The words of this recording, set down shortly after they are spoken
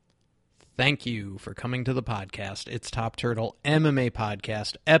Thank you for coming to the podcast. It's Top Turtle MMA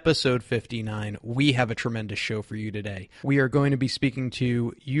Podcast, episode 59. We have a tremendous show for you today. We are going to be speaking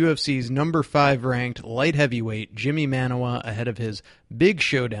to UFC's number 5 ranked light heavyweight Jimi Manuwa ahead of his big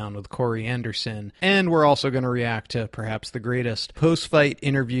showdown with Corey Anderson. And we're also going to react to perhaps the greatest post-fight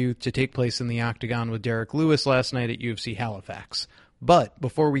interview to take place in the Octagon with Derek Lewis last night at UFC Halifax. But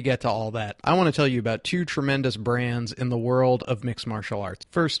before we get to all that, I want to tell you about 2 tremendous brands in the world of mixed martial arts.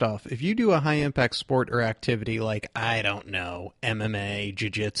 First off, if you do a high-impact sport or activity like, I don't know, MMA,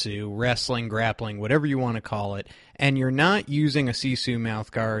 jiu-jitsu, wrestling, grappling, whatever you want to call it, and you're not using a Sisu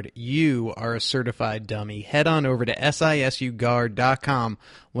mouthguard, you are a certified dummy. Head on over to SISUguard.com.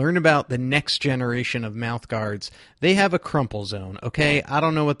 Learn about the next generation of mouthguards. They have a crumple zone, okay? I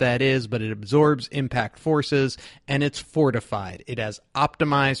don't know what that is, but it absorbs impact forces, and it's fortified. It has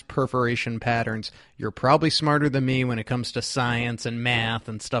optimized perforation patterns. You're probably smarter than me when it comes to science and math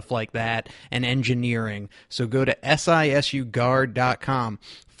and stuff like that, and engineering. So go to SISUguard.com.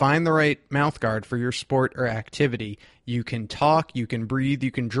 Find the right mouthguard for your sport or activity. You can talk, you can breathe,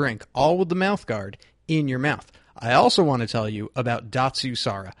 you can drink, all with the mouthguard in your mouth. I also want to tell you about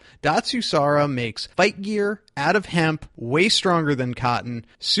Datsusara. Datsusara makes fight gear out of hemp, way stronger than cotton,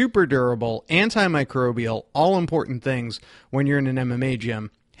 super durable, antimicrobial, all important things when you're in an MMA gym.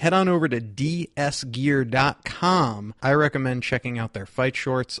 Head on over to dsgear.com. I recommend checking out their fight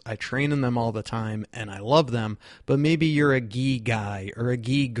shorts. I train in them all the time, and I love them. But maybe you're a gi guy or a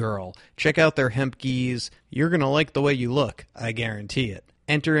gi girl. Check out their hemp gis. You're going to like the way you look. I guarantee it.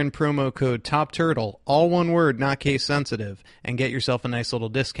 Enter in promo code TOPTURTLE, all one word, not case sensitive, and get yourself a nice little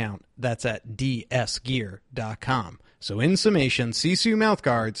discount. That's at dsgear.com. So in summation, Sisu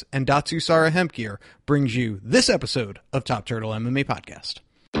Mouthguards and Datsusara Hemp Gear brings you this episode of Top Turtle MMA Podcast.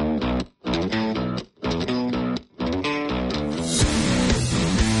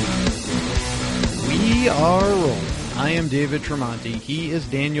 We are rolling. I am David Tremonti. He is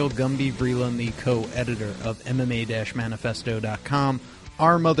Daniel Gumby Vreeland, the co-editor of MMA-Manifesto.com.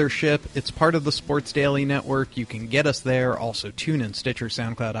 Our mothership. It's part of the Sports Daily Network. You can get us there. Also, TuneIn, Stitcher,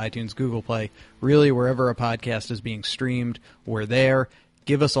 SoundCloud, iTunes, Google Play. Really, wherever a podcast is being streamed, we're there.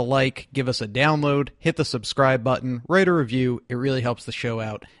 Give us a like, give us a download, hit the subscribe button, write a review. It really helps the show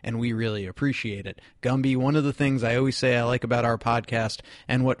out, and we really appreciate it. Gumby, one of the things I always say I like about our podcast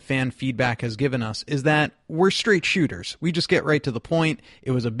and what fan feedback has given us is that we're straight shooters. We just get right to the point.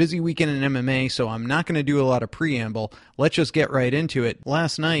 It was a busy weekend in MMA, so I'm not going to do a lot of preamble. Let's just get right into it.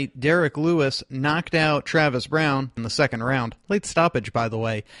 Last night, Derek Lewis knocked out Travis Browne in the second round. Late stoppage, by the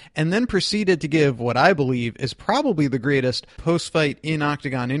way. And then proceeded to give what I believe is probably the greatest post-fight in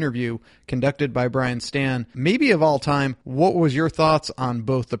Octagon interview conducted by Brian Stann, maybe of all time. What was your thoughts on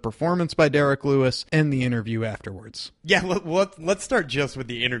both the performance by Derek Lewis and the interview afterwards? Yeah, let's start just with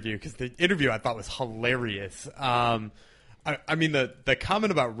the interview, because the interview I thought was hilarious. I mean, the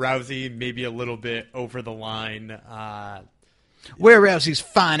comment about Rousey maybe a little bit over the line. Where Rousey's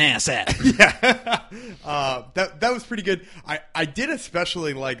fine ass at? Yeah, that was pretty good. I did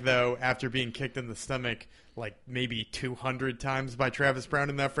especially like, though, after being kicked in the stomach like maybe 200 times by Travis Browne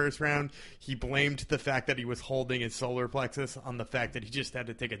in that first round, he blamed the fact that he was holding his solar plexus on the fact that he just had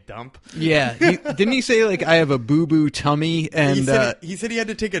to take a dump. Yeah. Didn't he say, like, I have a boo-boo tummy? And he said he had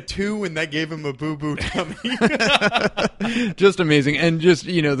to take a 2, and that gave him a boo-boo tummy. Just amazing. And just,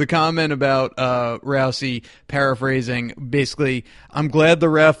 the comment about Rousey paraphrasing, basically, I'm glad the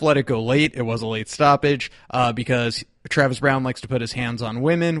ref let it go late. It was a late stoppage because Travis Browne likes to put his hands on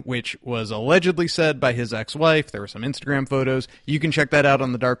women, which was allegedly said by his ex-wife. There were some Instagram photos. You can check that out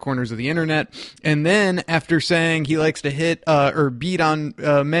on the dark corners of the internet. And then, after saying he likes to hit or beat on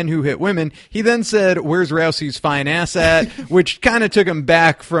men who hit women, he then said, "Where's Rousey's fine ass at?" Which kind of took him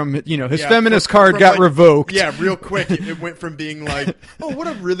back from, his feminist card got revoked. Yeah, real quick. It went from being like, oh, what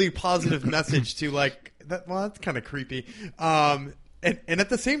a really positive message, to like, that's kind of creepy. And at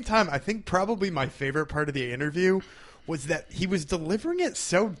the same time, I think probably my favorite part of the interview was that he was delivering it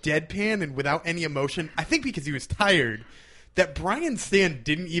so deadpan and without any emotion, I think because he was tired, that Brian Stann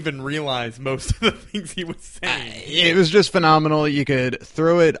didn't even realize most of the things he was saying. It was just phenomenal. You could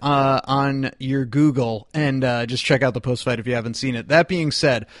throw it on your Google and just check out the post-fight if you haven't seen it. That being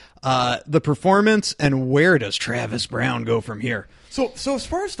said, the performance, and where does Travis Browne go from here? So as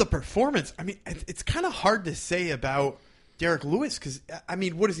far as the performance, I mean, it's kind of hard to say about Derek Lewis, because, I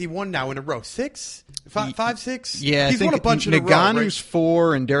mean, what has he won now in a row? 6? 5, 6? Yeah, he's won a bunch in a row, Ngannou's right?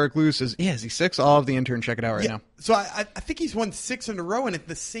 4, and Derek Lewis is he 6? I'll have the intern check it out now. So I think he's won 6 in a row, and at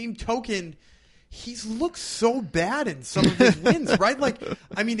the same token, he's looked so bad in some of his wins, right? Like,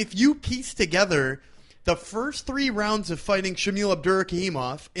 I mean, if you piece together the first 3 rounds of fighting Shamil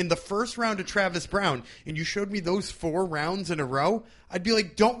Abdurakhimov, in the first round of Travis Brown, and you showed me those 4 rounds in a row, I'd be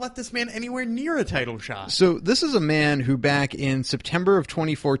like, don't let this man anywhere near a title shot. So this is a man who back in September of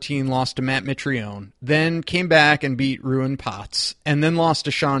 2014 lost to Matt Mitrione, then came back and beat Ruan Potts, and then lost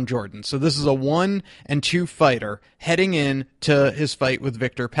to Sean Jordan. So this is a 1-2 fighter heading in to his fight with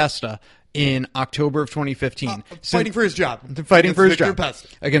Victor Pesta in October of 2015. Fighting for his job. Fighting for his Victor job. Pesta.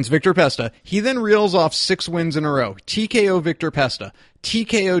 Against Victor Pesta. He then reels off 6 wins in a row. TKO Victor Pesta.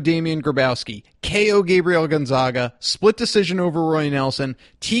 TKO Damian Grabowski. KO Gabriel Gonzaga. Split decision over Roy Nelson.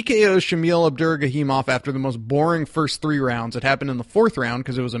 TKO Shamil Abdurakhimov after the most boring first 3 rounds. It happened in the 4th round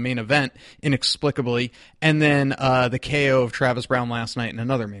because it was a main event, inexplicably. And then the KO of Travis Brown last night in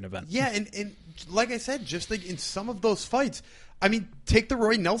another main event. Yeah, and like I said, just like in some of those fights, I mean, take the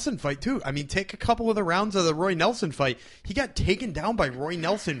Roy Nelson fight, too. I mean, take a couple of the rounds of the Roy Nelson fight. He got taken down by Roy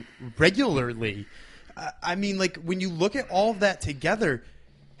Nelson regularly. I mean, like, when you look at all of that together,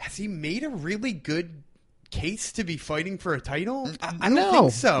 has he made a really good case to be fighting for a title? I don't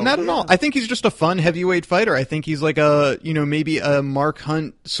think so. Not at all. I think he's just a fun heavyweight fighter. I think he's like a, maybe a Mark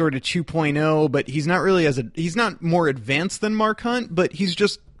Hunt sort of 2.0, but he's not really he's not more advanced than Mark Hunt, but he's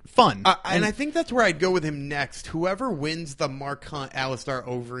just fun. And I think that's where I'd go with him next. Whoever wins the Mark Hunt Alistair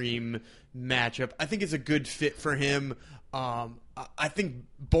Overeem matchup, I think is a good fit for him. I think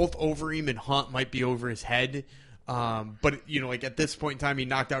both Overeem and Hunt might be over his head. But like at this point in time, he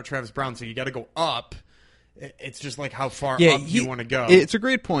knocked out Travis Brown, so you got to go up. It's just like how far up you want to go. It's a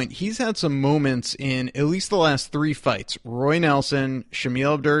great point. He's had some moments in at least the last 3 fights: Roy Nelson,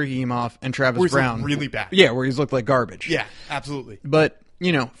 Shamil Abdurakhimov, and Travis Brown. Really bad. Yeah, where he's looked like garbage. Yeah, absolutely. But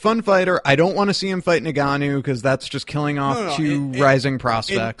fun fighter. I don't want to see him fight Ngannou because that's just killing off 2 rising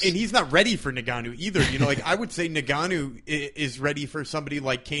prospects. And he's not ready for Ngannou either. Like I would say Ngannou is ready for somebody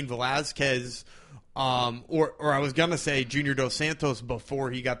like Cain Velasquez, or I was gonna say Junior Dos Santos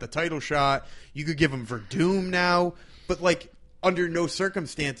before he got the title shot. You could give him Verdum now, but like under no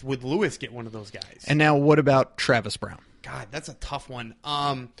circumstance would Lewis get one of those guys. And now what about Travis Brown? God, that's a tough one.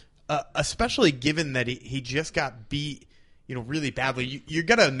 Especially given that he just got beat, really badly. You're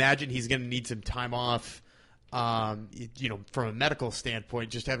going to imagine he's going to need some time off, from a medical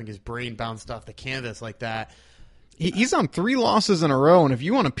standpoint, just having his brain bounced off the canvas like that. He's on 3 losses in a row, and if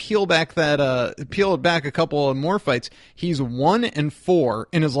you want to peel it back a couple of more fights, he's 1-4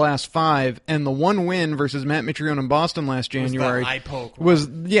 in his last 5, and the 1 win versus Matt Mitrione in Boston last January eye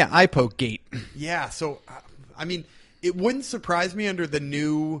poke gate. Yeah, so I mean, it wouldn't surprise me under the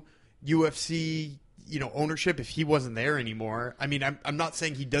new UFC ownership if he wasn't there anymore. I mean, I'm not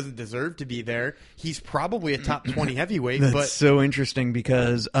saying he doesn't deserve to be there. He's probably a top 20 heavyweight. That's so interesting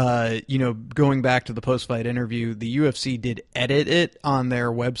because, going back to the post-fight interview, the UFC did edit it on their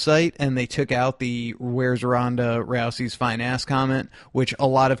website, and they took out the "Where's Ronda Rousey's fine ass" comment, which a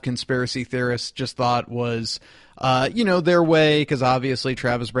lot of conspiracy theorists just thought was their way, because obviously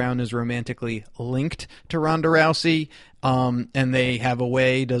Travis Brown is romantically linked to Ronda Rousey, and they have a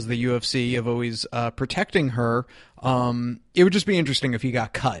way, does the UFC, of always protecting her. It would just be interesting if he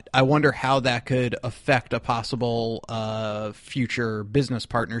got cut. I wonder how that could affect a possible future business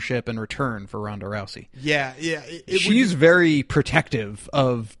partnership and return for Ronda Rousey. Yeah. She's very protective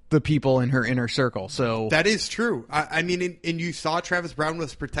of the people in her inner circle. So that is true. I mean, and you saw Travis Brown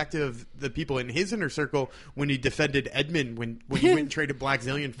was protective of the people in his inner circle when he defended Edmund when he went and traded Black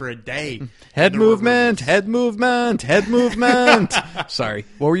Zillion for a day. Head movement. Sorry,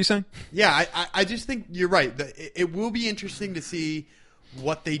 what were you saying? Yeah, I just think you're right. It will be interesting to see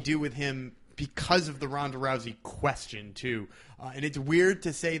what they do with him because of the Ronda Rousey question, too. And it's weird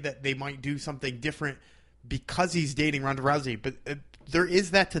to say that they might do something different because he's dating Ronda Rousey, but there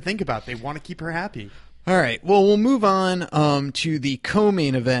is that to think about. They want to keep her happy. All right, well, we'll move on to the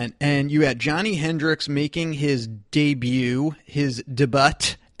co-main event, and you had Johnny Hendricks making his debut, his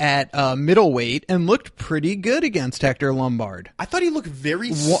debut at middleweight, and looked pretty good against Hector Lombard. I thought he looked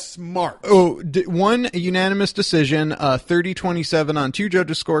very smart. One unanimous decision, 30-27 on 2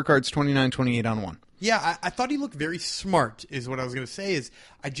 judges' scorecards, 29-28 on 1. Yeah, I thought he looked very smart, is what I was going to say.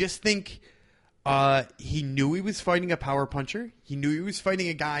 I just think he knew he was fighting a power puncher. He knew he was fighting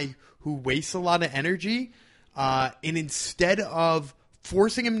a guy who wastes a lot of energy. And instead of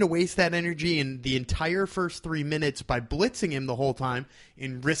forcing him to waste that energy in the entire first 3 minutes by blitzing him the whole time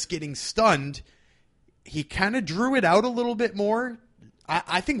and risk getting stunned, he kind of drew it out a little bit more.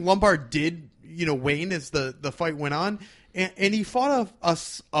 I think Lombard did, wane as the fight went on, and he fought a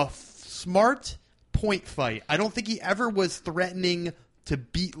smart point fight. I don't think he ever was threatening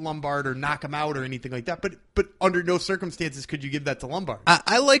beat Lombard or knock him out or anything like that. But under no circumstances could you give that to Lombard.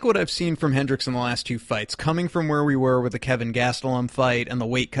 I like what I've seen from Hendricks in the last two fights, coming from where we were with the Kevin Gastelum fight and the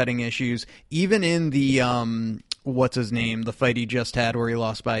weight cutting issues, even in the what's his name, the fight he just had where he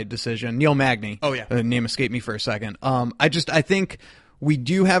lost by decision, Neil Magny. Oh yeah, name escaped me for a second. I think we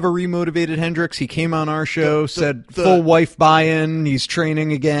do have a remotivated Hendricks. He came on our show, said full wife buy-in. He's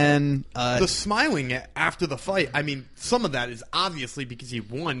training again. The smiling after the fight, I mean, some of that is obviously because he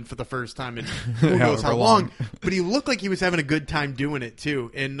won for the first time in who knows how long. But he looked like he was having a good time doing it too.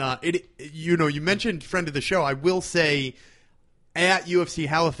 And you mentioned friend of the show. I will say, at UFC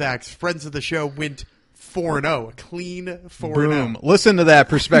Halifax, friends of the show went 4-0, a clean 4-0. Boom. Listen to that,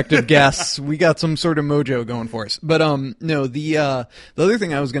 prospective guests. We got some sort of mojo going for us. But no, the other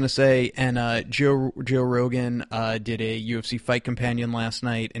thing I was going to say, and Joe Rogan did a UFC Fight Companion last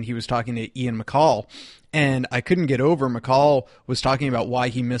night, and he was talking to Ian McCall. And I couldn't get over, McCall was talking about why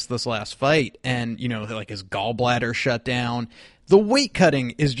he missed this last fight, and, like his gallbladder shut down. The weight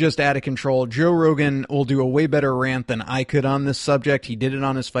cutting is just out of control. Joe Rogan will do a way better rant than I could on this subject. He did it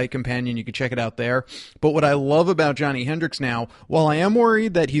on his Fight Companion. You can check it out there. But what I love about Johnny Hendricks now, while I am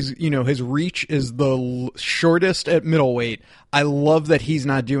worried that he's, his reach is the shortest at middleweight, I love that he's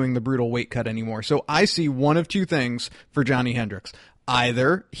not doing the brutal weight cut anymore. So I see one of two things for Johnny Hendricks.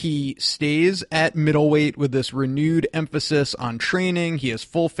 Either he stays at middleweight with this renewed emphasis on training, he has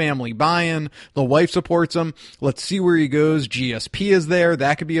full family buy-in, the wife supports him, let's see where he goes, GSP is there,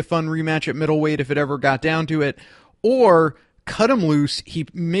 that could be a fun rematch at middleweight if it ever got down to it, or cut him loose, he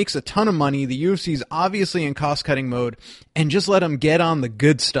makes a ton of money, the UFC's obviously in cost-cutting mode, and just let him get on the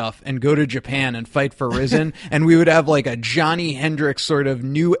good stuff and go to Japan and fight for Rizin, and we would have like a Johnny Hendricks sort of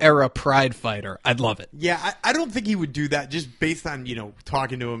new era pride fighter. I'd love it. Yeah, I don't think he would do that just based on,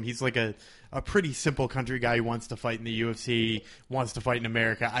 talking to him. He's like a pretty simple country guy who wants to fight in the UFC, wants to fight in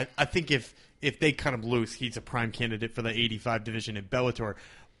America. I think if they cut him loose, he's a prime candidate for the 85 division in Bellator.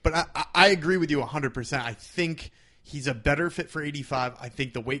 But I agree with you 100%. I think he's a better fit for 85. I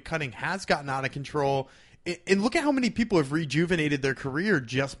think the weight cutting has gotten out of control. And look at how many people have rejuvenated their career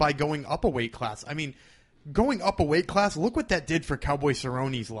just by going up a weight class. I mean, going up a weight class, look what that did for Cowboy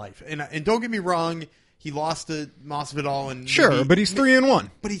Cerrone's life. And don't get me wrong, he lost to Masvidal, and sure, but he's 3-1.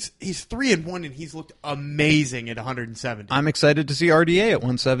 But he's 3-1, and he's looked amazing at 170. I'm excited to see RDA at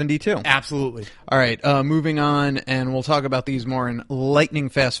 172. Absolutely. All right, moving on, and we'll talk about these more in lightning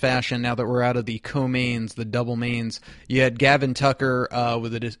fast fashion now that we're out of the co-mains, the double mains. You had Gavin Tucker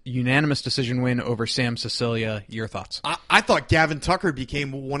with a unanimous decision win over Sam Sicilia. Your thoughts? I thought Gavin Tucker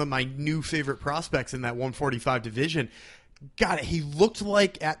became one of my new favorite prospects in that 145 division. God, he looked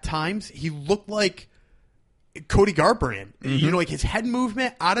like, at times, Cody Garbrandt. Mm-hmm. Like his head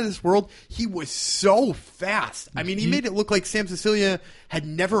movement out of this world. He was so fast. I mean, he made it look like Sam Sicilia had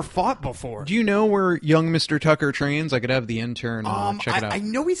never fought before. Do you know where young Mr. Tucker trains? I could have the intern check it out. I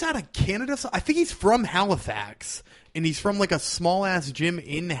know he's out of Canada. So I think he's from Halifax, and he's from like a small ass gym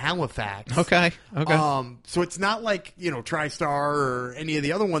in Halifax. Okay. So it's not like TriStar or any of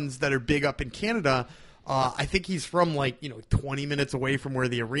the other ones that are big up in Canada. I think he's from 20 minutes away from where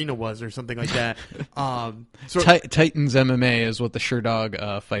the arena was or something like that. Titans MMA is what the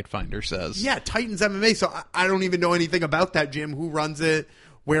Sherdog Fight Finder says. Yeah, Titans MMA. So I don't even know anything about that gym, who runs it,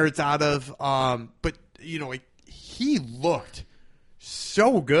 where it's out of. But he looked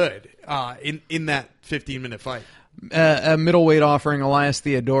so good in that 15-minute fight. A middleweight offering Elias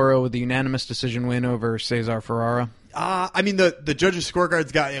Theodoro with the unanimous decision win over Cesar Ferrara. I mean, the judges'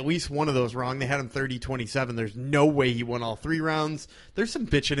 scorecards got at least one of those wrong. They had him 30-27. There's no way he won all three rounds. There's some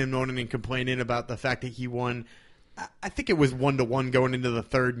bitching and moaning and complaining about the fact that he won. I think it was 1-1 going into the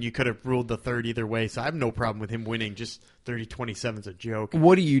third, and you could have ruled the third either way. So I have no problem with him winning. Just 30-27 is a joke.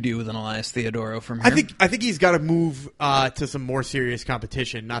 What do you do with an Elias Theodoro from here? I think he's got to move to some more serious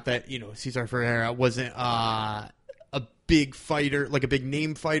competition. Not that Cesar Ferreira wasn't a big fighter, like a big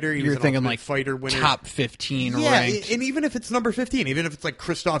name fighter. You're thinking like fighter winner, top 15 ranked. And even if it's number 15, even if it's like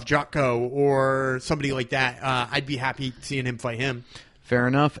Christoph Jotko or somebody like that, I'd be happy seeing him fight him. Fair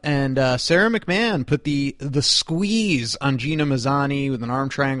enough. And Sarah McMahon put the squeeze on Gina Mazzani with an arm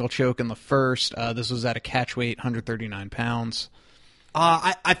triangle choke in the first. This was at a catch weight, 139 pounds.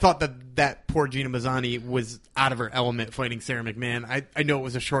 I thought that poor Gina Mazzani was out of her element fighting Sarah McMahon. I know it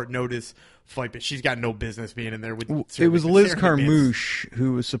was a short notice fight, but she's got no business being in there with Sarah. It was Liz Carmouche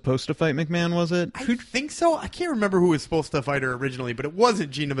who was supposed to fight McMahon, was it? I think so. I can't remember who was supposed to fight her originally, but it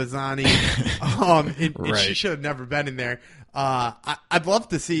wasn't Gina Mazzani. And she should have never been in there. I'd love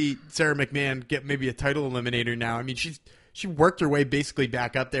to see Sarah McMahon get maybe a title eliminator now. I mean, she worked her way basically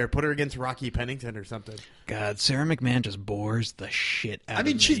back up there. Put her against Rocky Pennington or something. God, Sarah McMahon just bores the shit out of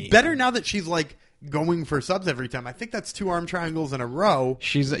me. She's better now that she's like going for subs every time. I think that's 2 arm triangles in a row.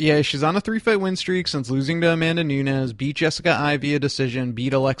 She's on a 3-fight win streak since losing to Amanda Nunes, beat Jessica Ai via decision,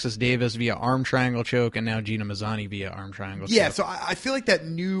 beat Alexis Davis via arm triangle choke, and now Gina Mazzani via arm triangle choke. Yeah, so I feel like that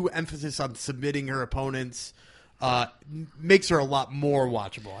new emphasis on submitting her opponents makes her a lot more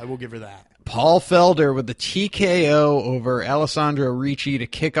watchable. I will give her that. Paul Felder with the TKO over Alessandro Ricci to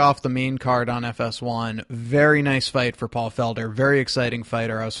kick off the main card on FS1. Very nice fight for Paul Felder. Very exciting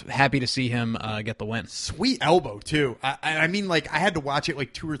fighter. I was happy to see him get the win. Sweet elbow, too. I mean, like, I had to watch it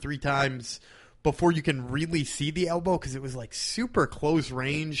like 2 or 3 times before you can really see the elbow because it was like super close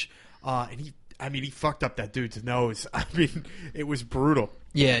range. And he fucked up that dude's nose. I mean, it was brutal.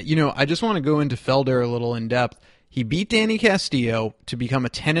 Yeah, I just want to go into Felder a little in depth. He beat Danny Castillo to become a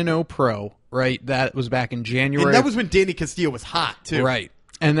 10-0 pro, right? That was back in January. And that was when Danny Castillo was hot, too. Right.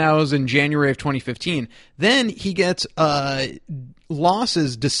 And that was in January of 2015. Then he gets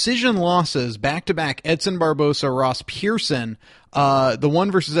decision losses, back-to-back, Edson Barbosa, Ross Pearson. The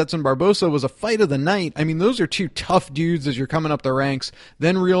one versus Edson Barbosa was a fight of the night. I mean, those are 2 tough dudes as you're coming up the ranks.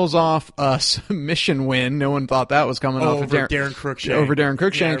 Then reels off a submission win. No one thought that was coming off. Over Darren Cruikshank. Over Darren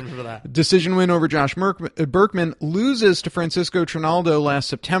Cruikshank. Yeah, I remember that. Decision win over Josh Berkman. Loses to Francisco Trinaldo last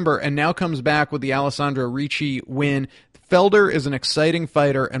September and now comes back with the Alessandro Ricci win. Felder is an exciting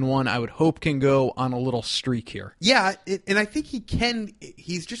fighter and one I would hope can go on a little streak here. Yeah, and I think he can.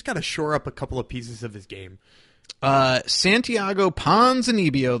 He's just got to shore up a couple of pieces of his game. Santiago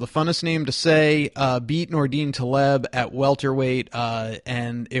Ponzinibbio, the funnest name to say, beat Nordine Taleb at welterweight,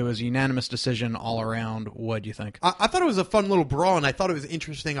 and it was a unanimous decision all around. What do you think? I thought it was a fun little brawl, and I thought it was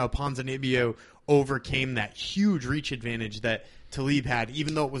interesting how Ponzinibbio overcame that huge reach advantage that Talib had,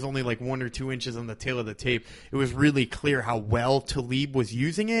 even though it was only like 1 or 2 inches on the tail of the tape. It was really clear how well Talib was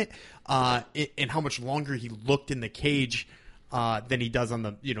using it, and how much longer he looked in the cage than he does on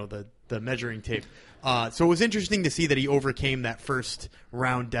the measuring tape. So it was interesting to see that he overcame that first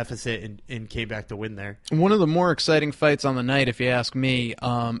round deficit and came back to win there. One of the more exciting fights on the night, if you ask me.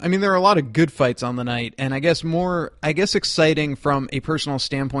 I mean, there are a lot of good fights on the night, and I guess exciting from a personal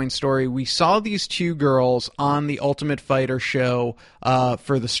standpoint story. We saw these 2 girls on the Ultimate Fighter show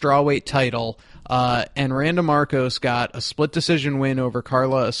for the strawweight title, and Randa Marcos got a split decision win over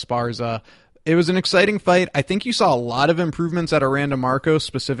Carla Esparza. It was an exciting fight. I think you saw a lot of improvements out of Randa Marcos,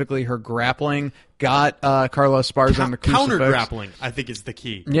 specifically her grappling. Got Carla Esparza on the crucifix. Counter grappling, I think, is the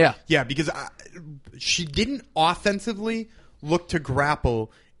key. Yeah. Yeah, because she didn't offensively look to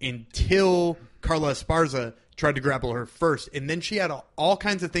grapple until Carla Esparza tried to grapple her first. And then she had all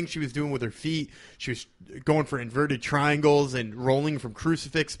kinds of things she was doing with her feet. She was going for inverted triangles and rolling from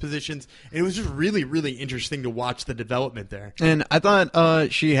crucifix positions. And it was just really, really interesting to watch the development there. And I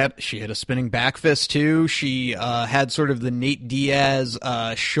thought she had a spinning back fist too. She had sort of the Nate Diaz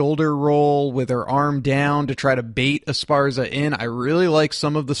shoulder roll with her arm down to try to bait Esparza in. I really like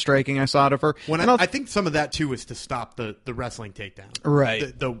some of the striking I saw out of her. I think some of that too was to stop the wrestling takedown.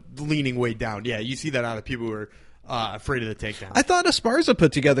 Right. The leaning way down. Yeah, you see that out of people who are afraid of the takedown. I thought Esparza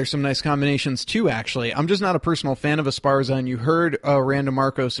put together some nice combinations too, actually. I'm just not a personal fan of Esparza, and you heard Randa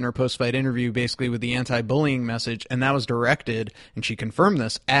Marcos in her post-fight interview basically with the anti-bullying message, and that was directed, and she confirmed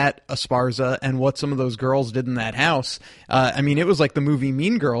this, at Esparza and what some of those girls did in that house. I mean, it was like the movie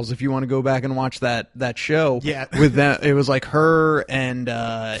Mean Girls, if you want to go back and watch that show. Yeah. With that, it was like her and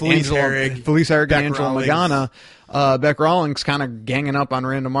Felice Herrig and Angela Magana. Beck Rawlings kind of ganging up on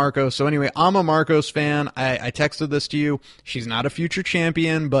Randa Marcos. So anyway, I'm a Marcos fan. I texted this to you. She's not a future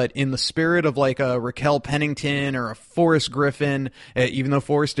champion, but in the spirit of like a Raquel Pennington or a Forrest Griffin, even though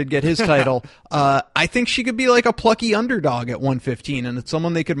Forrest did get his title, I think she could be like a plucky underdog at 115, and it's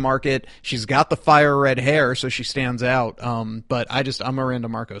someone they could market. She's got the fire red hair, so she stands out. But I'm a Randa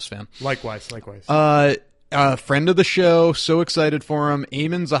Marcos fan. Likewise. Friend of the show, so excited for him.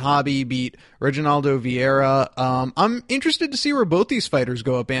 Ayman Zahabi beat Reginaldo Vieira. I'm interested to see where both these fighters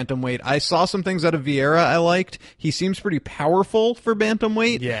go at bantamweight. I saw some things out of Vieira I liked. He seems pretty powerful for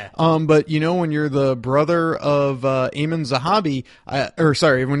bantamweight. Yeah. But when you're the brother of Ayman Zahabi,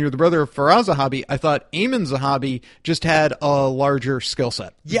 when you're the brother of Faraz Zahabi, I thought Ayman Zahabi just had a larger skill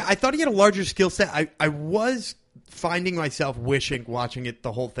set. Yeah, I thought he had a larger skill set. I was finding myself wishing, watching it,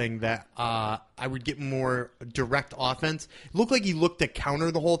 the whole thing, that I would get more direct offense. It looked like he looked to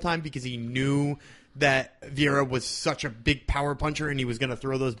counter the whole time because he knew that Vieira was such a big power puncher and he was going to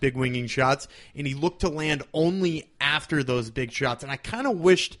throw those big winging shots, and he looked to land only after those big shots. And I kind of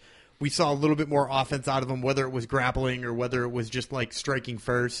wished we saw a little bit more offense out of him, whether it was grappling or whether it was just like striking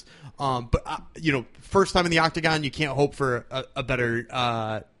first. But first time in the octagon, you can't hope for a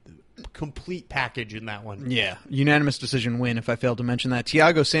better complete package in that one. Yeah, unanimous decision win, if I failed to mention that.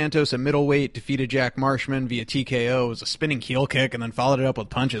 Thiago Santos at middleweight defeated Jack Marshman via TKO. It was a spinning heel kick and then followed it up with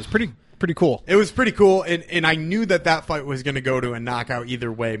punches. Pretty cool. It was pretty cool, and I knew that fight was going to go to a knockout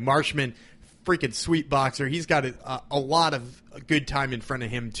either way. Marshman, freaking sweet boxer. He's got a lot of good time in front of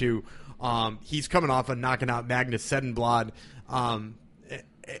him, too. He's coming off of knocking out Magnus Sedenblad. And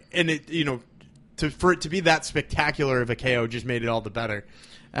for it to be that spectacular of a KO just made it all the better.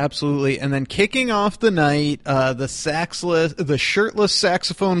 Absolutely. And then kicking off the night, the shirtless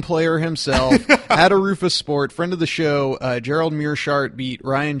saxophone player himself, at a Rufus Sport, friend of the show, Gerald Mearshart beat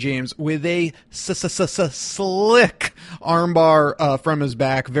Ryan James with a slick armbar from his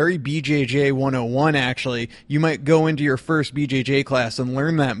back. Very BJJ 101, actually. You might go into your first BJJ class and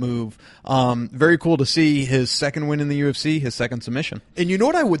learn that move. Very cool to see his second win in the UFC, his second submission. And you know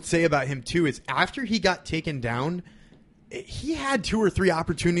what I would say about him, too, is after he got taken down, he had 2 or 3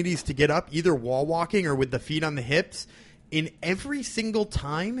 opportunities to get up, either wall walking or with the feet on the hips. In every single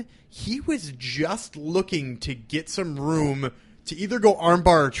time, he was just looking to get some room to either go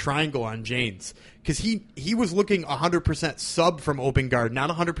armbar or triangle on James. Because he was looking 100% sub from open guard, not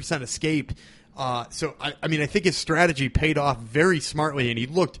 100% escape. So, I think his strategy paid off very smartly, and he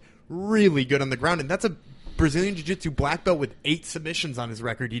looked really good on the ground. And that's a Brazilian Jiu-Jitsu black belt with 8 submissions on his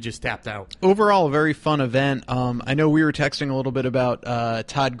record. He just tapped out. Overall, a very fun event. I know we were texting a little bit about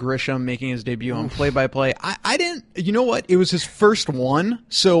Todd Grisham making his debut on Play-by-Play. I didn't. You know what? It was his first one,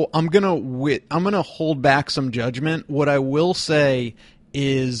 so I'm gonna hold back some judgment. What I will say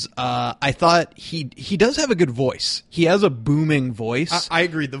is I thought he does have a good voice. He has a booming voice. I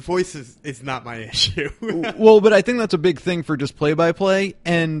agree. The voice is not my issue. Well, but I think that's a big thing for just Play-by-Play,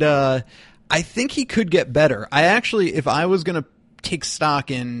 and I think he could get better. If I was going to take stock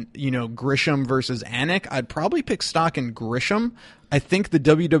in, Grisham versus Anik, I'd probably pick stock in Grisham. I think the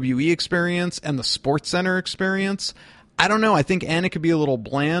WWE experience and the Sports Center experience, I don't know. I think Anik could be a little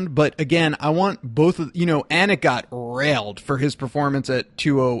bland, but again, I want both of, Anik got railed for his performance at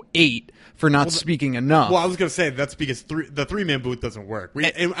 208 for not speaking enough. Well, I was going to say that's because the 3-man booth doesn't work.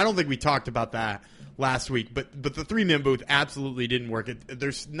 I don't think we talked about that last week, but the 3-man booth absolutely didn't work.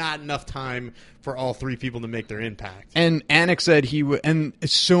 There's not enough time for all 3 people to make their impact. And Anik said he would, and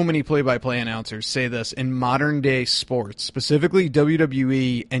so many play-by-play announcers say this, in modern day sports, specifically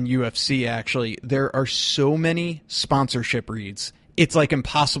WWE and UFC actually, there are so many sponsorship reads. It's like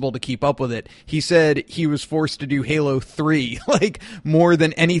impossible to keep up with it. He said he was forced to do Halo 3, more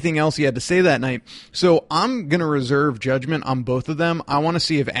than anything else he had to say that night. So I'm going to reserve judgment on both of them. I want to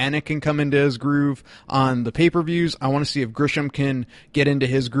see if Anik can come into his groove on the pay-per-views. I want to see if Grisham can get into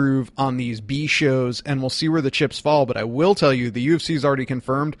his groove on these B shows, and we'll see where the chips fall. But I will tell you, the UFC's already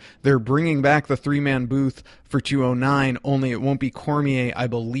confirmed they're bringing back the 3-man booth for 209, only it won't be Cormier. I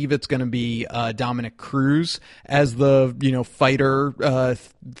believe it's going to be Dominic Cruz as the fighter,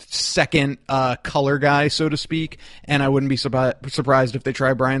 second color guy, so to speak, and I wouldn't be surprised if they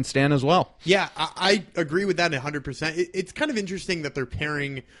try Brian Stan as well. Yeah, I agree with that 100%. It's kind of interesting that they're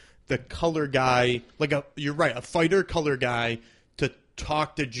pairing the color guy, you're right, a fighter color guy, to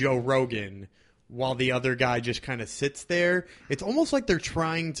talk to Joe Rogan while the other guy just kind of sits there. It's almost like they're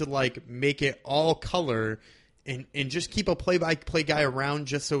trying to make it all color and just keep a play-by-play guy around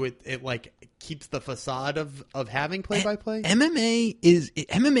just so it keeps the facade of having play-by-play. MMA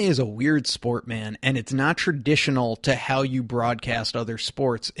is a weird sport, man, and it's not traditional to how you broadcast other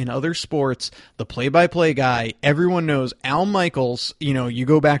sports. In other sports, the play-by-play guy, everyone knows Al Michaels, you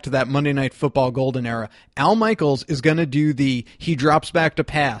go back to that Monday Night Football golden era, Al Michaels is going to do he drops back to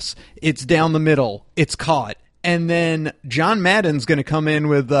pass, it's down the middle, it's caught. And then John Madden's going to come in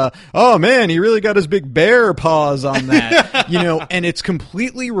with, oh man, he really got his big bear paws on that, and it's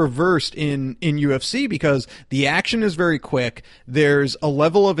completely reversed in UFC because the action is very quick. There's a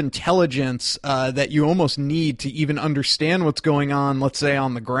level of intelligence that you almost need to even understand what's going on, let's say,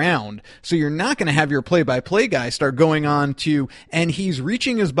 on the ground. So you're not going to have your play-by-play guy start going on to, and he's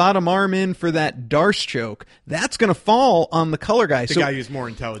reaching his bottom arm in for that Darce choke. That's going to fall on the color guy. The guy who's more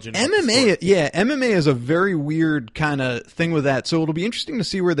intelligent. MMA is a very weird kind of thing with that. So it'll be interesting to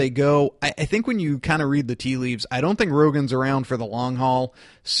see where they go. I think when you kind of read the tea leaves, I don't think Rogan's around for the long haul.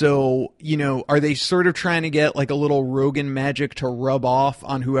 So, are they sort of trying to get a little Rogan magic to rub off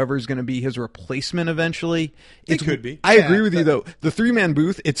on whoever's going to be his replacement eventually? It could be. I agree with you, though. The 3-man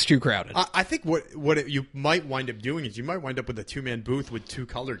booth, it's too crowded. I think you might wind up doing is you might wind up with a 2-man booth with 2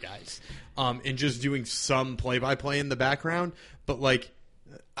 color guys and just doing some play-by-play in the background. But,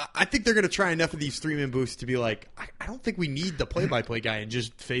 I think they're going to try enough of these 3-man booths to be like, I don't think we need the play-by-play guy and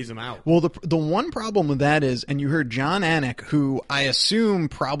just phase him out. Well, the one problem with that is, and you heard John Anik, who I assume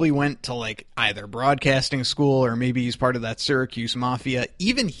probably went to like either broadcasting school or maybe he's part of that Syracuse Mafia.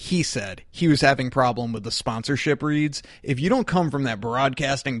 Even he said he was having problem with the sponsorship reads. If you don't come from that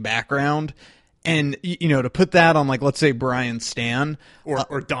broadcasting background, and, you know, to put that on, like, let's say Brian Stan.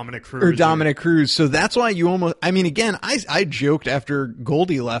 Or Dominic Cruz. Or Dominic Cruz. So that's why you almost, I mean, again, I joked after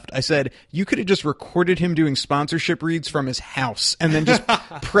Goldie left. I said, you could have just recorded him doing sponsorship reads from his house and then just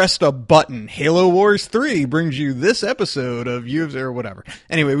pressed a button. Halo Wars 3 brings you this episode of UFC or whatever.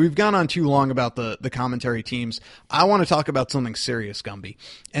 Anyway, we've gone on too long about the commentary teams. I want to talk about something serious, Gumby.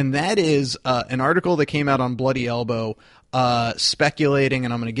 And that is an article that came out on Bloody Elbow speculating,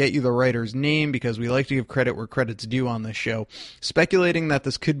 and I'm going to get you the writer's name because we like to give credit where credit's due on this show, speculating that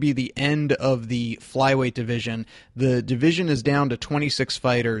this could be the end of the flyweight division. The division is down to 26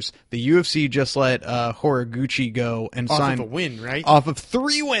 fighters. The UFC just let Horiguchi go and sign off of a win, right? Off of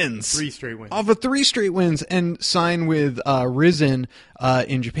 3 wins. 3 straight wins. Off of 3 straight wins and sign with Rizin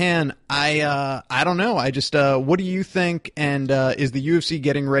in Japan. I don't know. I just what do you think? And is the UFC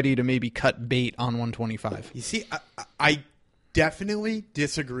getting ready to maybe cut bait on 125? You see, I definitely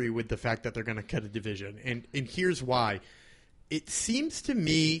disagree with the fact that they're going to cut a division, and here's why. It seems to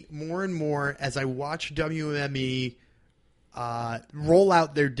me more and more as I watch WME roll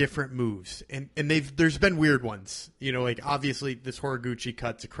out their different moves, and there's been weird ones. You know, like obviously this Horiguchi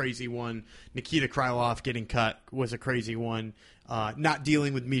cut's a crazy one. Nikita Krylov getting cut was a crazy one. Not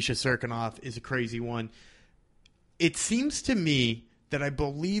dealing with Misha Serkinov is a crazy one. It seems to me that I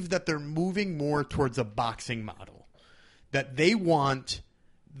believe that they're moving more towards a boxing model. That they want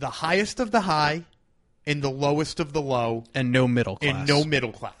the highest of the high and the lowest of the low. And no middle class. And no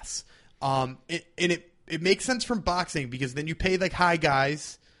middle class. It makes sense from boxing because then you pay the high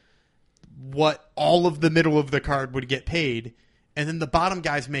guys what all of the middle of the card would get paid, and then the bottom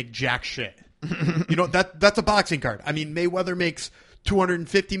guys make jack shit. You know, that's a boxing card. I mean, Mayweather makes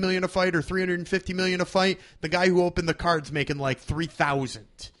 $250 million a fight or $350 million a fight. The guy who opened the card's making like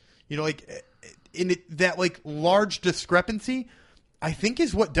 $3,000. You know, like that like large discrepancy, I think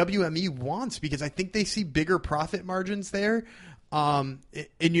is what WME wants because I think they see bigger profit margins there. And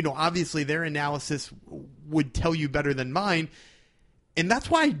you know, obviously their analysis would tell you better than mine. And that's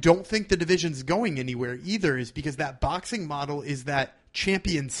why I don't think the division's going anywhere either, is because that boxing model is that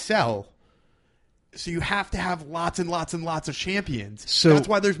champions sell. So you have to have lots and lots and lots of champions. So that's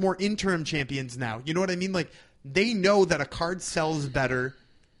why there's more interim champions now. You know what I mean? Like they know that a card sells better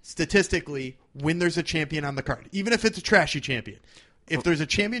statistically when there's a champion on the card, even if it's a trashy champion. If there's a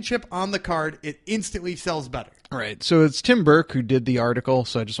championship on the card, it instantly sells better. All right. So it's Tim Burke who did the article,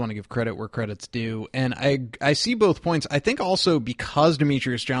 so I just want to give credit where credit's due. And I see both points. I think also because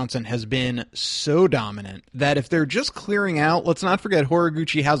Demetrius Johnson has been so dominant that if they're just clearing out, let's not forget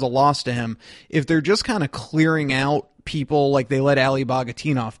Horiguchi has a loss to him. If they're just kind of clearing out people like they let Ali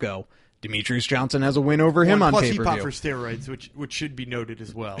Bogatinov go, Demetrius Johnson has a win over him on pay-per-view. Plus he popped for steroids, which should be noted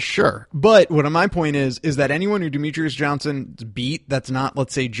as well. Sure. But what my point is that anyone who Demetrius Johnson beat that's not,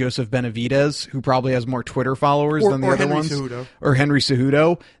 let's say, Joseph Benavidez, who probably has more Twitter followers than the other ones, or Henry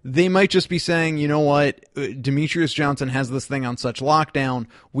Cejudo, they might just be saying, you know what, Demetrius Johnson has this thing on such lockdown,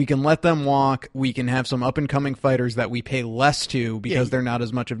 we can let them walk, we can have some up-and-coming fighters that we pay less to because they're not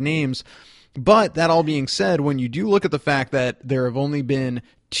as much of names. But that all being said, when you do look at the fact that there have only been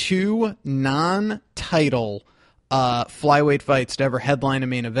 2 non-title flyweight fights to ever headline a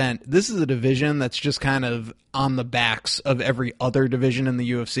main event, this is a division that's just kind of on the backs of every other division in the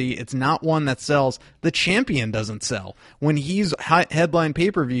UFC. It's not one that sells. The champion doesn't sell. When he's headline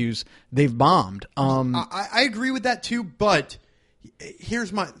pay-per-views, they've bombed. I agree with that too, but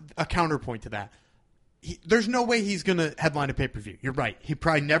here's a counterpoint to that. There's no way he's going to headline a pay-per-view. You're right. He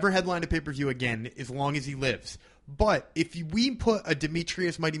probably never headlined a pay-per-view again as long as he lives. But if we put a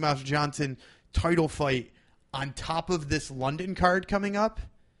Demetrius Mighty Mouse Johnson title fight on top of this London card coming up,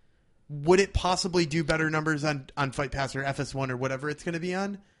 would it possibly do better numbers on Fight Pass or FS1 or whatever it's going to be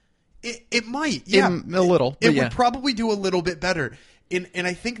on? It might. Yeah. A little. It would probably do a little bit better. And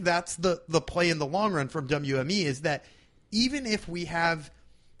I think that's the play in the long run from WME is that even if we have...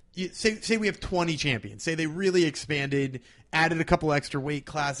 Say we have 20 champions. Say they really expanded, added a couple extra weight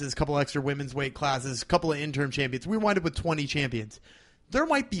classes, a couple extra women's weight classes, a couple of interim champions. We wind up with 20 champions. There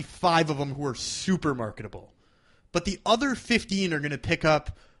might be 5 of them who are super marketable. But the other 15 are going to pick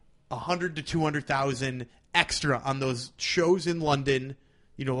up 100 to 200,000 extra on those shows in London,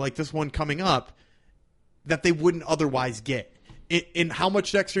 you know, like this one coming up, that they wouldn't otherwise get. And how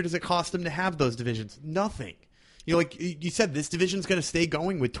much extra does it cost them to have those divisions? Nothing. like you said, this division's going to stay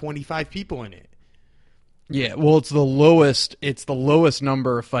going with 25 people in it. Yeah, well, it's the lowest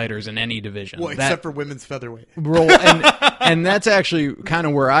number of fighters in any division. Well, except for women's featherweight. And that's actually kind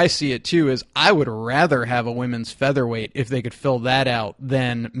of where I see it too. Is I would rather have a women's featherweight if they could fill that out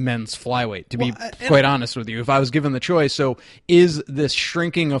than men's flyweight. To be quite honest with you, if I was given the choice, so is this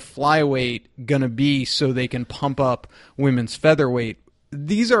shrinking of flyweight going to be so they can pump up women's featherweight?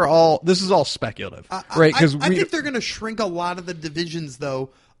 This is all speculative, right? Because I think they're going to shrink a lot of the divisions, though.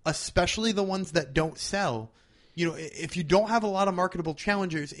 Especially the ones that don't sell. If you don't have a lot of marketable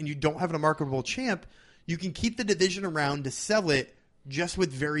challengers and you don't have a marketable champ, you can keep the division around to sell it just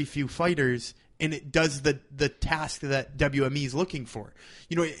with very few fighters, and it does the task that WME is looking for.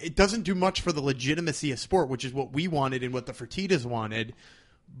 It doesn't do much for the legitimacy of sport, which is what we wanted and what the Fertittas wanted,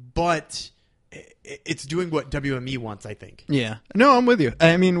 but it's doing what WME wants, I think. Yeah. No, I'm with you.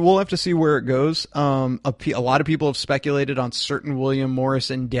 I mean, we'll have to see where it goes. A lot of people have speculated on certain William Morris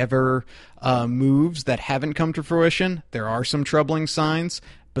Endeavor moves that haven't come to fruition. There are some troubling signs.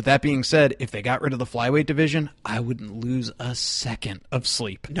 But that being said, if they got rid of the flyweight division, I wouldn't lose a second of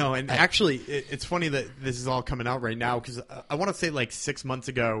sleep. No, and actually, it's funny that this is all coming out right now because I want to say like 6 months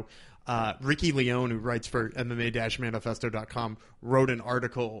ago, Ricky Leone, who writes for MMA-manifesto.com, wrote an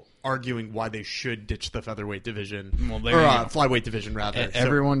article arguing why they should ditch the featherweight division, flyweight division, rather.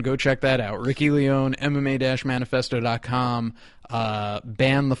 Everyone go check that out. Ricky Leone, MMA-manifesto.com,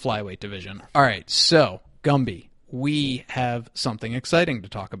 ban the flyweight division. All right, so, Gumby, we have something exciting to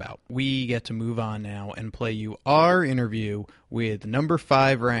talk about. We get to move on now and play you our interview with number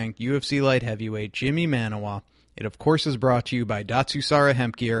 5 ranked UFC light heavyweight Jimi Manuwa. It, of course, is brought to you by Datsusara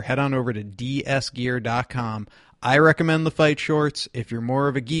Hemp Gear. Head on over to dsgear.com. I recommend the fight shorts. If you're more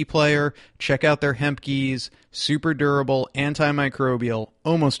of a gi player, check out their hemp gis. Super durable, antimicrobial.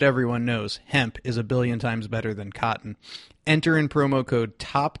 Almost everyone knows hemp is a billion times better than cotton. Enter in promo code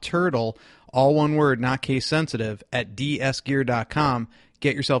TOPTURTLE, all one word, not case sensitive, at dsgear.com.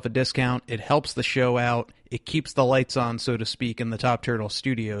 Get yourself a discount. It helps the show out. It keeps the lights on, so to speak, in the Top Turtle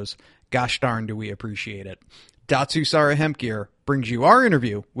studios. Gosh darn, do we appreciate it. Datsusara Hemp Gear brings you our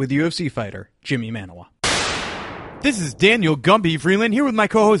interview with UFC fighter Jimi Manuwa. This is Daniel Gumby Freeland here with my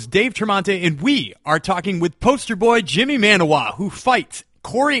co-host Dave Tremonte, and we are talking with poster boy Jimi Manuwa, who fights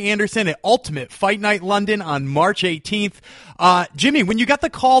Corey Anderson at Ultimate Fight Night London on March 18th. Jimmy, when you got the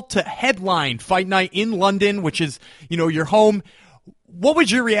call to headline Fight Night in London, which is, your home, what was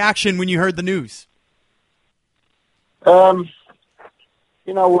your reaction when you heard the news? I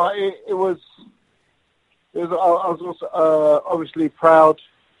was also obviously proud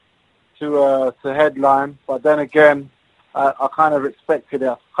to headline, but then again, I kind of expected it.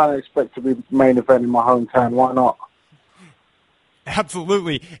 I kind of expect to be main event in my hometown. Why not?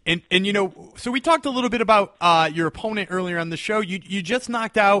 Absolutely. And so we talked a little bit about your opponent earlier on the show. You just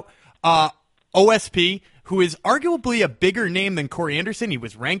knocked out OSP, who is arguably a bigger name than Corey Anderson. He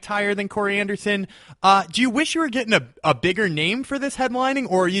was ranked higher than Corey Anderson. Do you wish you were getting a bigger name for this headlining,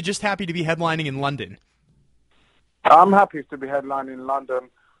 or are you just happy to be headlining in London? I'm happy to be headlining in London,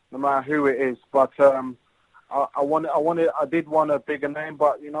 no matter who it is. But I did want a bigger name.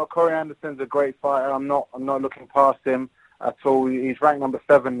 But Corey Anderson's a great fighter. I'm not looking past him at all. He's ranked number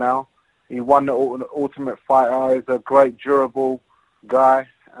 7 now. He won the Ultimate Fighter. He's a great, durable guy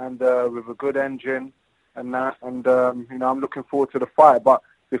and with a good engine and that. And I'm looking forward to the fight. But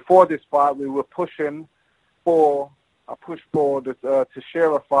before this fight, we were pushing for the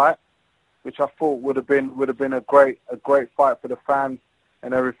Teixeira fight, which I thought would have been a great fight for the fans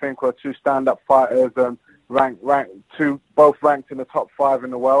and everything. We're 2 stand-up fighters and both ranked in the top 5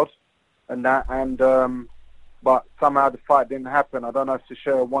 in the world, and that. But somehow the fight didn't happen. I don't know if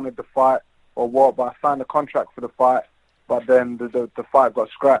Teixeira wanted the fight or what, but I signed a contract for the fight, but then the fight got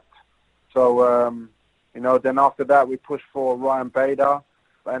scrapped. So then after that we pushed for Ryan Bader,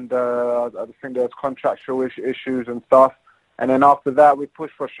 and I think there was contractual issues and stuff. And then after that, we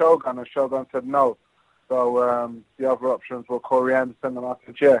pushed for Shogun, and Shogun said no. So the other options were Corey Anderson, and I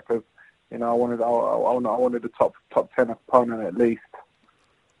said yeah, because I wanted the top 10 opponent at least.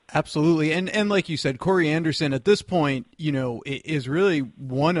 Absolutely, and like you said, Corey Anderson at this point, is really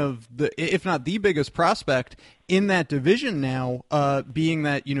one of the, if not the biggest prospect in that division now. Being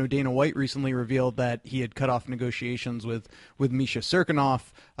that Dana White recently revealed that he had cut off negotiations with Misha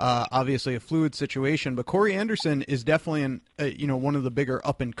Cirkunov. Obviously, a fluid situation, but Corey Anderson is definitely one of the bigger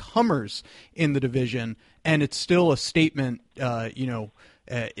up and comers in the division, and it's still a statement.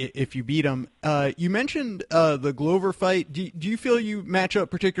 If you beat him. You mentioned the Glover fight. Do you feel you match up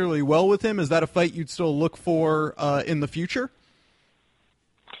particularly well with him? Is that a fight you'd still look for in the future?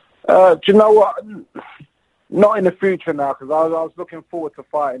 Do you know what? Not in the future now, because I was looking forward to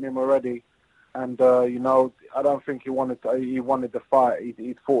fighting him already, and you know, I don't think he wanted the fight.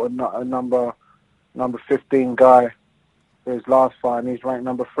 He fought a number 15 guy for his last fight, and he's ranked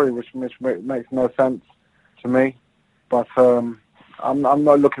number 3, which makes no sense to me. But I'm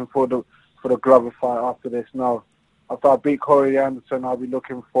not looking for the Glover fight after this. No, after I beat Corey Anderson, I'll be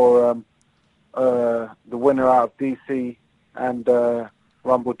looking for the winner out of DC and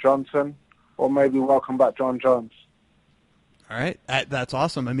Rumble Johnson, or maybe welcome back John Jones. All right, that's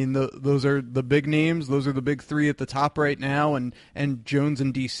awesome. I mean, those are the big names. Those are the big 3 at the top right now, and Jones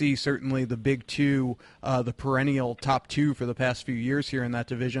and DC certainly the big 2, the perennial top 2 for the past few years here in that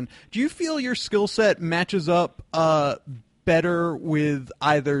division. Do you feel your skill set matches up better with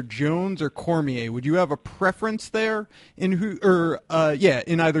either Jones or Cormier? Would you have a preference there in who, or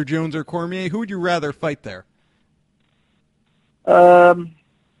in either Jones or Cormier? Who would you rather fight there?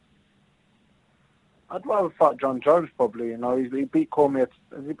 I'd rather fight John Jones, probably. You know, he beat Cormier.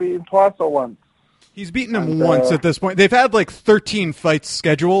 Has he beat him twice or once? He's beaten him once at this point. They've had like 13 fights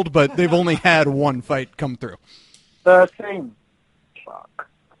scheduled, but they've only had one fight come through. 13. Fuck.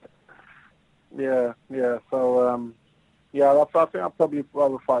 Yeah. So, I think I'd probably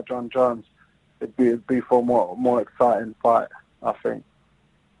rather fight John Jones. It'd be for a more exciting fight, I think.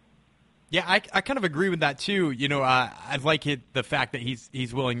 Yeah, I kind of agree with that too. You know, I like the fact that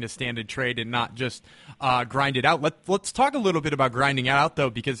he's willing to stand and trade and not just grind it out. Let's talk a little bit about grinding it out though,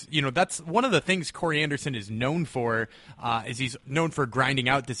 because you know that's one of the things Corey Anderson is known for. Is he's known for grinding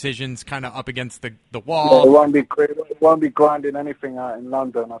out decisions, kind of up against the wall. Yeah, it won't be grinding anything out in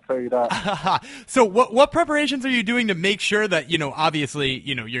London. I'll tell you that. So what preparations are you doing to make sure that obviously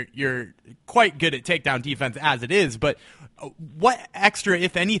you're quite good at takedown defense as it is, but what extra,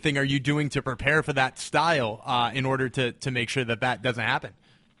 if anything, are you doing to prepare for that style in order to make sure that doesn't happen?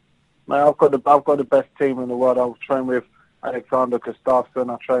 Man, I've got the best team in the world. I've trained with Alexander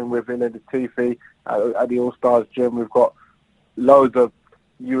Gustafsson. I train with Ilir Latifi at the All Stars gym. We've got loads of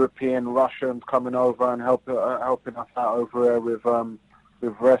European Russians coming over and helping us out over there with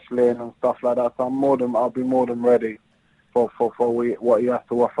wrestling and stuff like that. So I'll be more than ready for what he has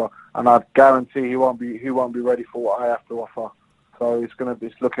to offer, and I guarantee he won't be ready for what I have to offer. So it's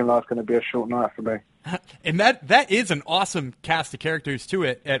looking like it's gonna be a short night for me. And that is an awesome cast of characters to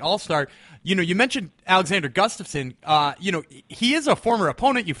it at All Star. You mentioned Alexander Gustafsson. He is a former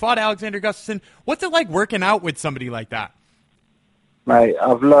opponent. You fought Alexander Gustafsson. What's it like working out with somebody like that? Mate,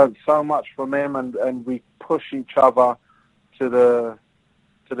 I've learned so much from him, and we push each other to the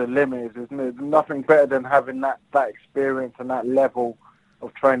limits. There's nothing better than having that experience and that level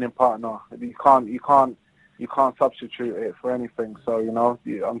of training partner. You can't substitute it for anything. So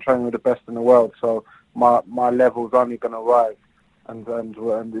I'm training with the best in the world. So my level's only going to rise, and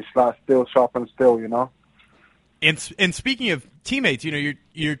it's like still sharp and still. And speaking of teammates,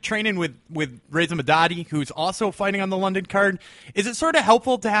 you're training with Reza Madadi, who's also fighting on the London card. Is it sort of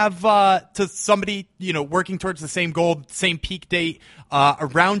helpful to have to somebody working towards the same goal, same peak date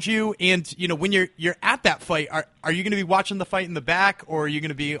around you? And when you're at that fight, are you going to be watching the fight in the back, or are you going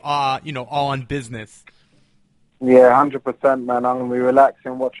to be all on business? Yeah, 100%, man. I'm going to be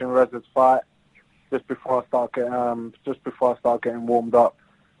relaxing, watching Reza's fight just before I start getting warmed up,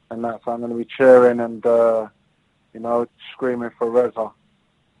 and that's I'm going to be cheering and screaming for Reza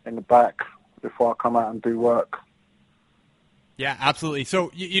in the back before I come out and do work. Yeah, absolutely.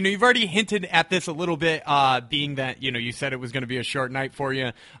 So, you've already hinted at this a little bit, being that, you said it was going to be a short night for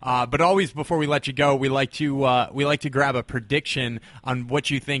you. But always, before we let you go, we like to grab a prediction on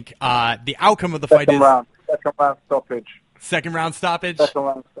what you think the outcome of the fight is. Second round stoppage. Second round stoppage? Second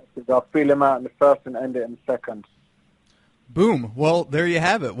round stoppage. I'll feel him out in the first and end it in the second. Boom. Well, there you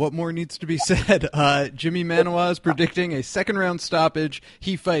have it. What more needs to be said? Jimi Manuwa is predicting a second-round stoppage.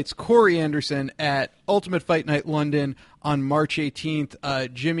 He fights Corey Anderson at Ultimate Fight Night London on March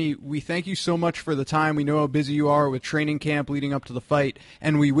 18th. Jimmy, we thank you so much for the time. We know how busy you are with training camp leading up to the fight,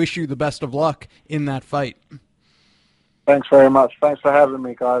 and we wish you the best of luck in that fight. Thanks very much. Thanks for having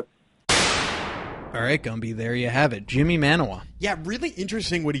me, guys. All right, Gumby, there you have it. Jimi Manuwa. Yeah, really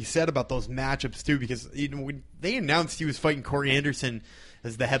interesting what he said about those matchups, too, because when they announced he was fighting Corey Anderson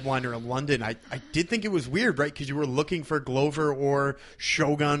as the headliner in London, I did think it was weird, right, because you were looking for Glover or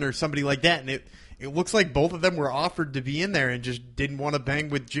Shogun or somebody like that, and it looks like both of them were offered to be in there and just didn't want to bang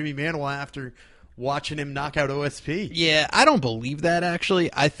with Jimi Manuwa after watching him knock out OSP. Yeah, I don't believe that, actually.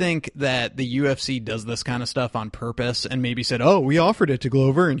 I think that the UFC does this kind of stuff on purpose and maybe said, oh, we offered it to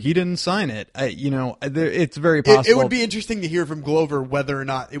Glover and he didn't sign it. It's very possible. It would be interesting to hear from Glover whether or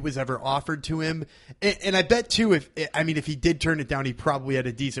not it was ever offered to him. And I bet, too, if he did turn it down, he probably had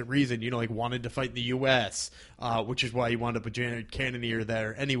a decent reason, like wanted to fight in the U.S., which is why he wound up with Jared Cannonier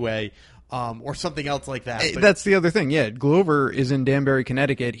there anyway. Or something else like that. But that's the other thing. Yeah, Glover is in Danbury,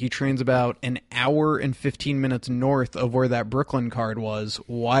 Connecticut. He trains about an hour and 15 minutes north of where that Brooklyn card was.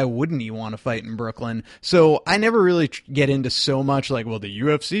 Why wouldn't he want to fight in Brooklyn? So I never really get into so much like, well, the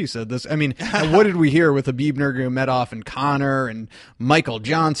UFC said this. I mean, what did we hear with Khabib Nurmagomedov and Conor and Michael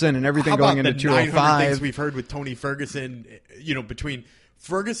Johnson and everything going into 205? 900 things we've heard with Tony Ferguson, between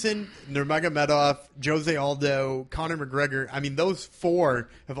Ferguson, Nurmagomedov, Jose Aldo, Conor McGregor. I mean, those four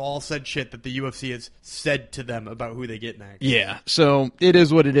have all said shit that the UFC has said to them about who they get next. Yeah, so it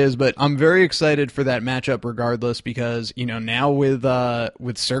is what it is, but I'm very excited for that matchup regardless because, now with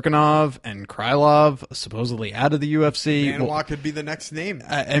Serkinov and Krylov supposedly out of the UFC. Manoa could be the next name.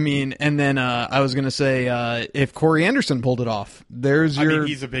 I mean, and then I was going to say if Corey Anderson pulled it off,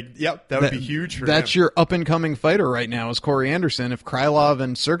 he's a big, that would be huge for him. That's your up-and-coming fighter right now is Corey Anderson. If Krylov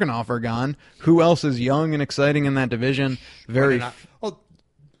and Serkinov are gone, who else is young and exciting in that division?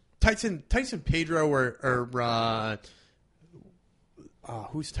 Tyson Pedro or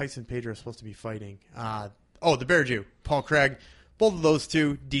who's Tyson Pedro supposed to be fighting? The Bear Jew, Paul Craig. Both of those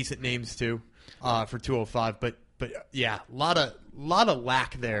two decent names too for 205, but yeah, a lot of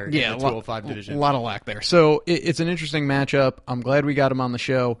lack there in the 205 division. A lot of lack there. So it's an interesting matchup. I'm glad we got him on the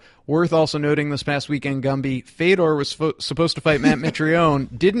show. Worth also noting this past weekend, Gumby, Fedor was supposed to fight Matt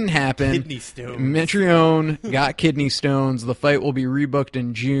Mitrione. Didn't happen. Kidney stones. Mitrione got kidney stones. The fight will be rebooked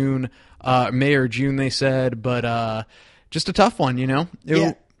in June, May or June, they said. But just a tough one,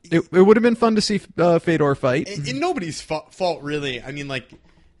 It would have been fun to see Fedor fight. And nobody's fault, really. I mean,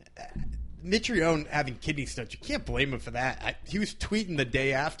 Mitrione having kidney stones, you can't blame him for that. He was tweeting the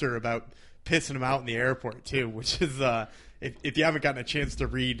day after about pissing him out in the airport, too, which is, if you haven't gotten a chance to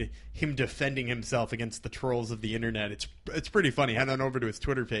read him defending himself against the trolls of the internet, it's pretty funny. Head on over to his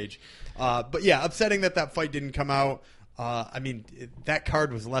Twitter page. But yeah, upsetting that fight didn't come out. That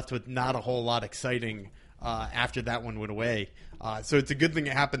card was left with not a whole lot exciting after that one went away. So it's a good thing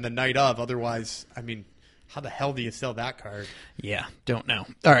it happened the night of. Otherwise, how the hell do you sell that card? Yeah, don't know.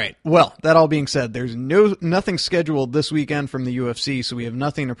 All right. Well, that all being said, there's nothing scheduled this weekend from the UFC, so we have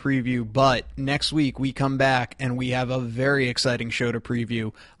nothing to preview. But next week we come back and we have a very exciting show to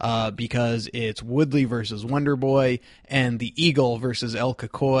preview because it's Woodley versus Wonderboy and the Eagle versus El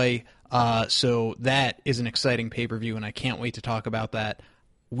Kakoi. So that is an exciting pay-per-view, and I can't wait to talk about that.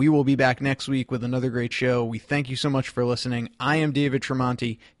 We will be back next week with another great show. We thank you so much for listening. I am David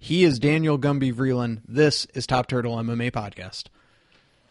Tremonti. He is Daniel Gumby Vreeland. This is Top Turtle MMA Podcast.